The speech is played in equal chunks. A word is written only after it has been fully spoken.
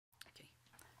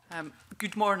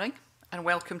Good morning and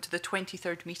welcome to the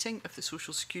 23rd meeting of the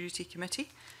Social Security Committee.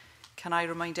 Can I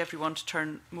remind everyone to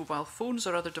turn mobile phones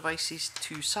or other devices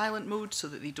to silent mode so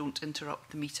that they don't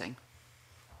interrupt the meeting.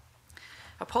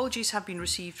 Apologies have been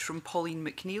received from Pauline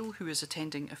McNeill, who is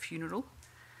attending a funeral.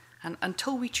 And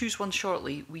until we choose one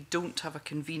shortly, we don't have a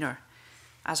convener.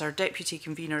 As our deputy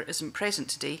convener isn't present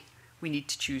today, we need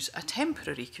to choose a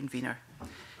temporary convener.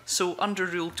 So under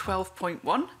Rule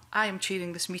 12.1, I am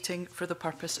chairing this meeting for the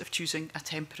purpose of choosing a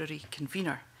temporary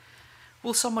convener.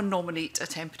 Will someone nominate a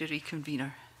temporary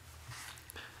convener?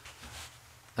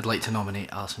 I'd like to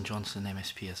nominate Alison Johnson,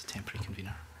 MSP, as a temporary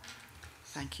convener.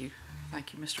 Thank you.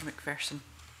 Thank you, Mr McPherson.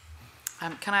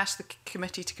 Can I ask the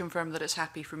committee to confirm that it's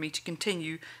happy for me to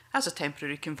continue as a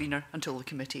temporary convener until the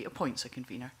committee appoints a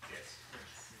convener? Yes.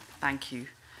 Thank you.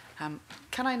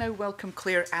 Can I now welcome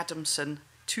Clare Adamson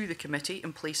to the committee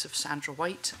in place of Sandra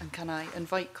White, and can I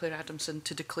invite Clare Adamson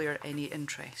to declare any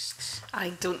interests?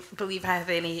 I don't believe I have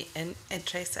any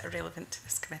interests that are relevant to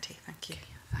this committee. Thank you. Okay,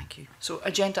 thank you. So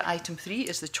agenda item 3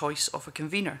 is the choice of a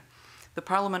convener. The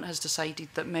Parliament has decided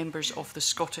that members of the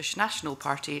Scottish National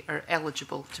Party are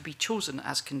eligible to be chosen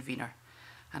as convener.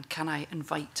 And can I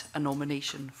invite a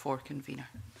nomination for convener?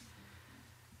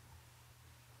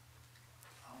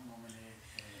 I'll nominate.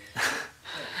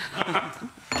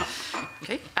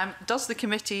 Okay. Does the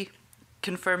committee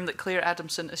confirm that Clare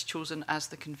Adamson is chosen as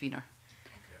the convener?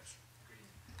 Yes.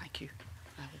 Thank you.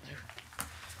 I will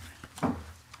now.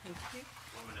 Thank you.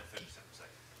 1 minute 37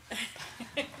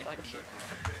 seconds. Thank you.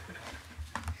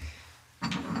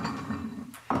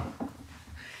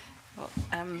 Well,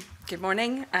 good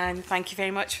morning and thank you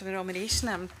very much for the nomination.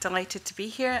 I'm delighted to be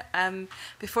here.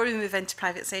 Before we move into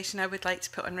private session, I would like to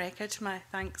put on record my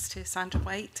thanks to Sandra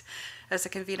White as a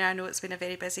convener. I know it's been a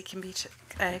very busy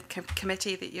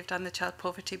committee that you've done the Child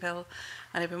Poverty Bill,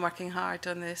 and I've been working hard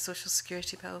on the Social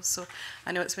Security Bill, so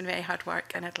I know it's been very hard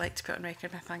work, and I'd like to put on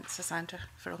record my thanks to Sandra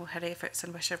for all her efforts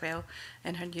and wish her well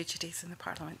in her new duties in the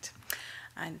Parliament.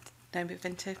 And now move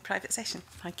into private session.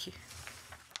 Thank you.